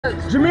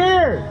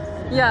Jameer!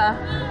 Yeah.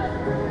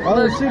 Oh,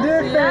 Look. she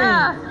did faint.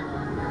 Yeah.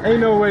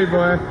 Ain't no way,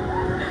 boy. Oh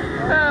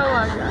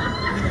my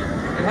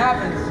god. It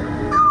happens.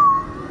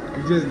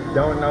 You just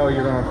don't know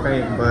you're gonna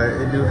faint, but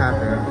it do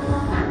happen.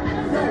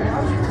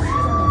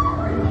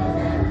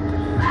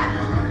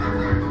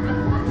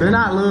 They're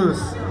not loose.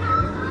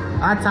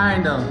 I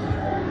timed them.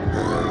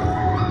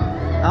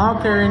 I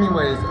don't care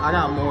anyways. I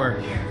got more.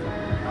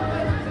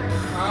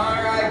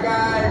 Alright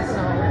guys.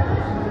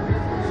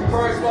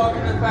 First,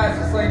 welcome to the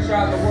fastest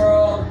slingshot in the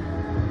world.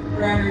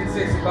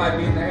 365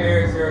 feet in the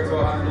air, 0 to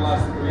 100 in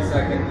less than 3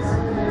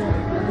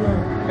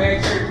 seconds.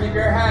 Make sure to keep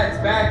your heads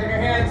back and your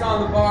hands on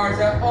the bars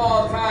at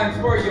all times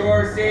for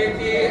your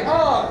safety.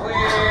 All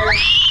clear.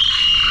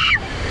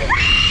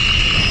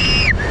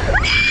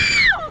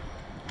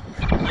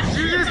 Did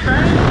you just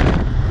faint?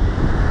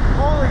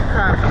 Holy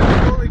crap.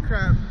 Holy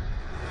crap.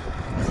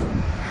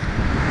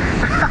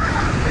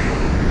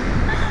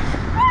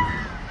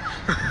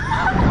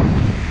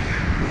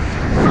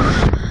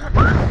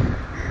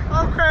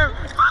 Oh crap.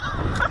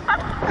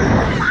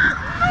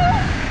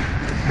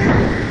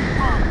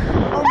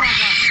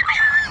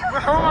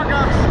 Oh my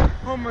gosh.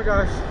 Oh my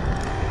gosh.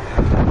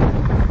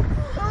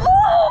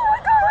 Oh my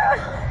god.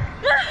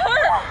 That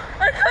hurt.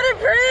 I couldn't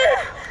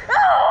breathe.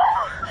 Oh.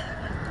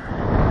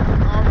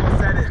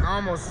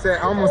 I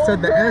almost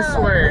said the S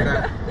word.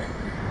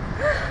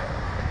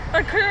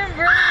 I couldn't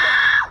breathe.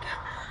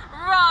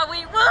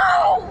 Robbie,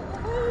 whoa.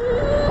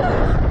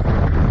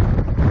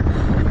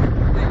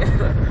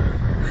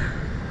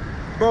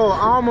 Bro, I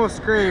almost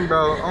screamed,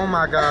 bro. Oh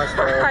my gosh,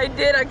 bro. I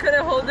did. I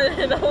couldn't hold it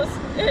and I was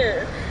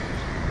scared.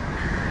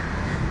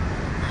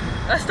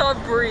 I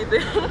stopped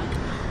breathing.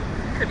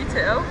 Could you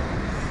tell?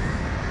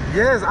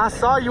 Yes, I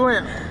saw you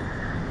went. No,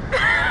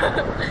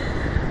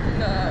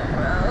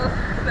 bro.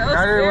 That was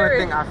I didn't even scary.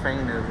 think I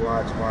fainted.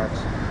 Watch.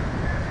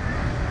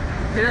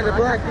 Hit at the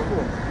black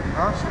people.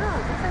 Huh? Shut up.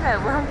 Don't say that.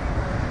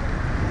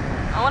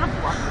 I want to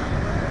block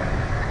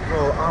you.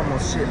 Bro, I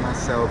almost shit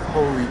myself.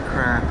 Holy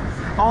crap.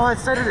 Oh, I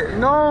said it.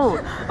 No.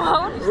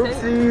 Why would you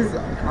say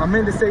Oopsies. I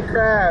meant to say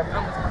crap. I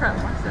almost crap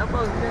myself. I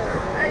was dead.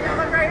 Hey, y'all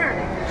look right here.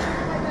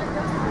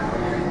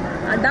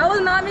 That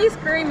was not me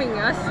screaming.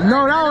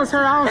 No, that was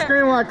her. I was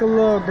screaming like a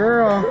little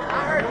girl. No,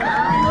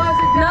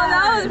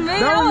 that was me.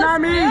 That was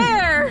not me.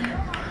 Scared.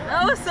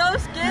 I was so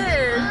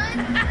scared.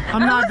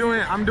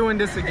 I'm doing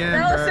this again.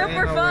 That was bro. super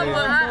Ain't no fun, way.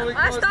 but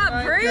I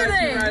stopped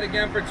breathing. Tonight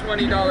again for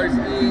 $20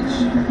 each.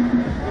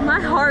 My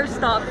heart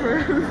stopped for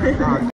a minute.